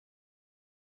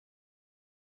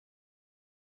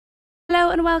Hello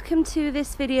and welcome to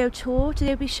this video tour.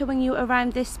 Today I'll be showing you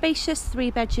around this spacious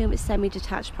 3-bedroom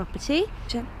semi-detached property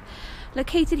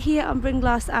located here on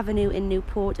Brynglas Avenue in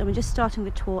Newport, and we're just starting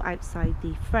the tour outside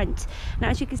the front. Now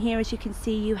as you can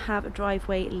see, you have a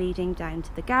driveway leading down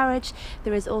to the garage.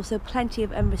 There is also plenty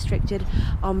of unrestricted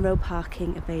on-road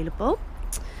parking available.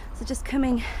 So just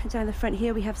coming down the front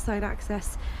here, we have side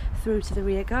access through to the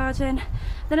rear garden.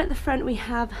 Then at the front we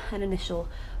have an initial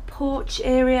porch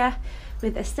area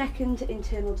with a second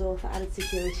internal door for added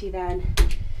security then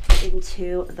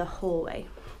into the hallway.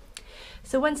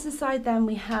 So once inside then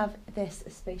we have this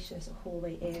spacious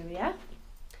hallway area.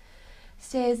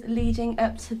 Stairs leading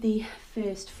up to the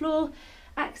first floor,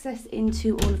 access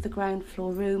into all of the ground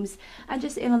floor rooms, and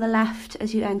just in on the left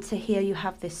as you enter here you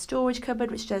have this storage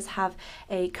cupboard which does have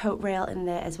a coat rail in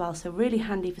there as well, so really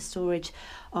handy for storage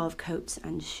of coats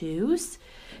and shoes.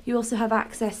 You also have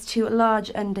access to a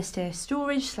large understair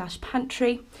storage /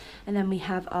 pantry, and then we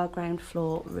have our ground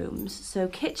floor rooms, so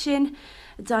kitchen,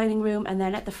 dining room, and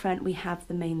then at the front we have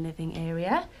the main living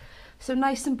area. So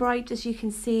nice and bright, as you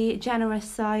can see, generous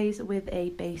size with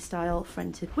a bay style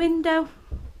fronted window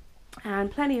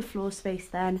and plenty of floor space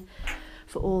then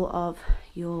for all of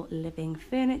your living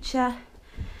furniture.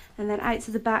 And then out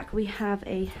to the back we have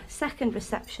a second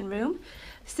reception room,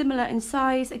 similar in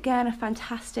size, again a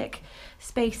fantastic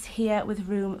space here with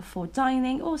room for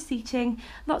dining or seating,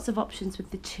 lots of options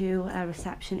with the two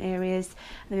reception areas.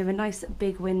 And we have a nice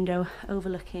big window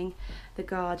overlooking the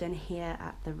garden here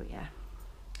at the rear.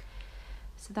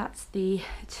 So that's the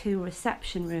two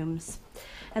reception rooms.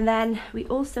 And then we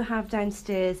also have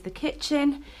downstairs the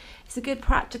kitchen. It's a good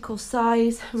practical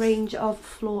size, range of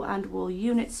floor and wall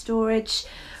unit storage,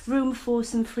 room for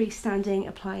some freestanding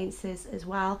appliances as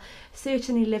well.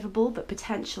 Certainly livable, but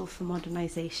potential for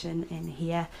modernisation in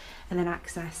here. And then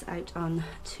access out on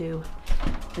to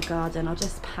the garden. I'll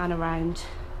just pan around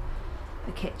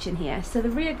the kitchen here. So the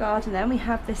rear garden then, we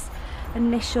have this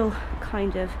initial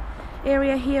kind of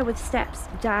area here with steps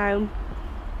down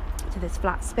to this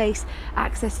flat space,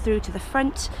 access through to the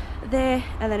front there,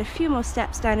 and then a few more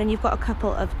steps down and you've got a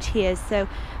couple of tiers, so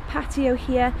patio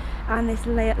here and this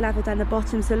level down the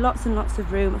bottom, so lots and lots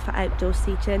of room for outdoor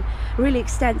seating. Really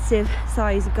extensive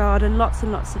size garden, lots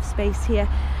and lots of space here,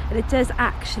 and it does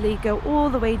actually go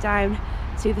all the way down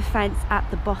to the fence at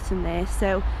the bottom there,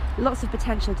 so lots of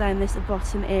potential down this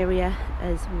bottom area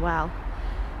as well.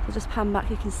 So just pan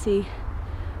back, you can see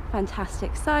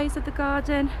fantastic size of the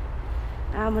garden,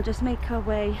 and we'll just make our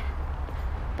way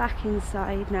back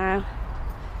inside now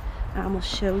and we'll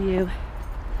show you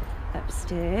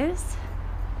upstairs.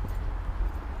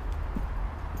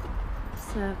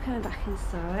 So coming back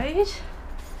inside,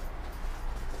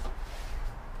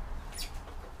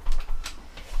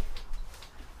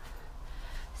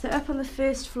 so up on the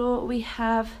first floor we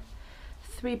have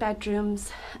 3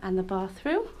 bedrooms and the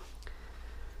bathroom.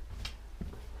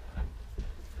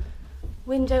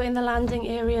 Window in the landing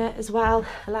area as well,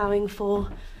 allowing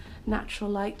for natural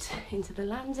light into the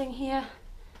landing here.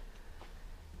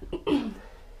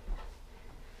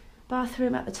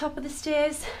 Bathroom at the top of the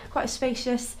stairs, quite a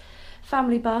spacious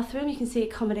family bathroom. You can see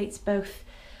it accommodates both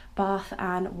bath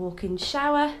and walk-in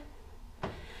shower.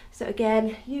 So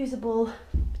again, usable,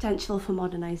 potential for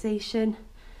modernisation.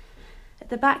 At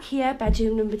the back here,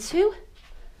 bedroom number 2.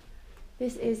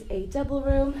 This is a double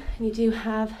room, and you do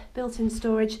have built-in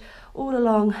storage all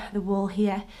along the wall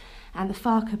here, and the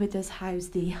fire cupboard does house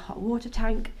the hot water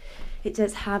tank. It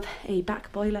does have a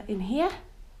back boiler in here.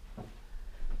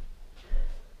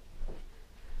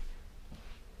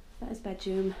 That is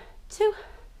bedroom 2,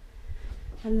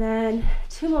 and then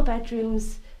 2 more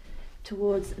bedrooms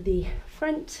towards the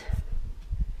front.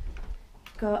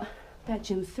 Got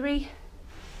bedroom 3,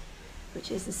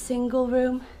 which is a single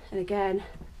room, and again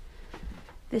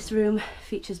this room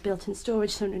features built-in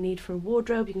storage, so no need for a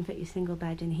wardrobe. You can fit your single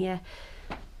bed in here.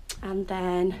 And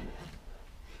then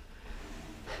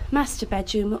master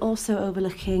bedroom, also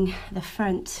overlooking the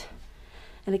front.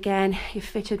 And again, your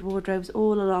fitted wardrobes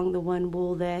all along the one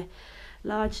wall there.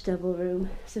 Large double room.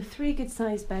 So 3 good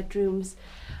sized bedrooms,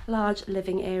 large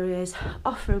living areas,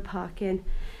 off-road parking,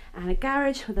 and a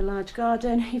garage with a large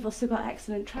garden. You've also got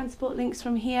excellent transport links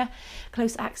from here,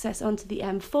 close access onto the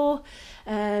M4,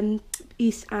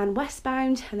 east and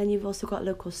westbound, and then you've also got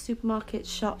local supermarkets,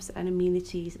 shops and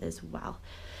amenities as well.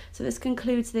 So this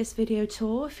concludes this video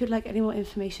tour. If you'd like any more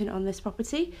information on this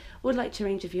property or would like to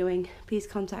arrange a viewing, please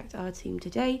contact our team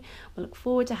today. We'll look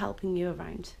forward to helping you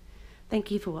around. Thank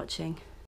you for watching.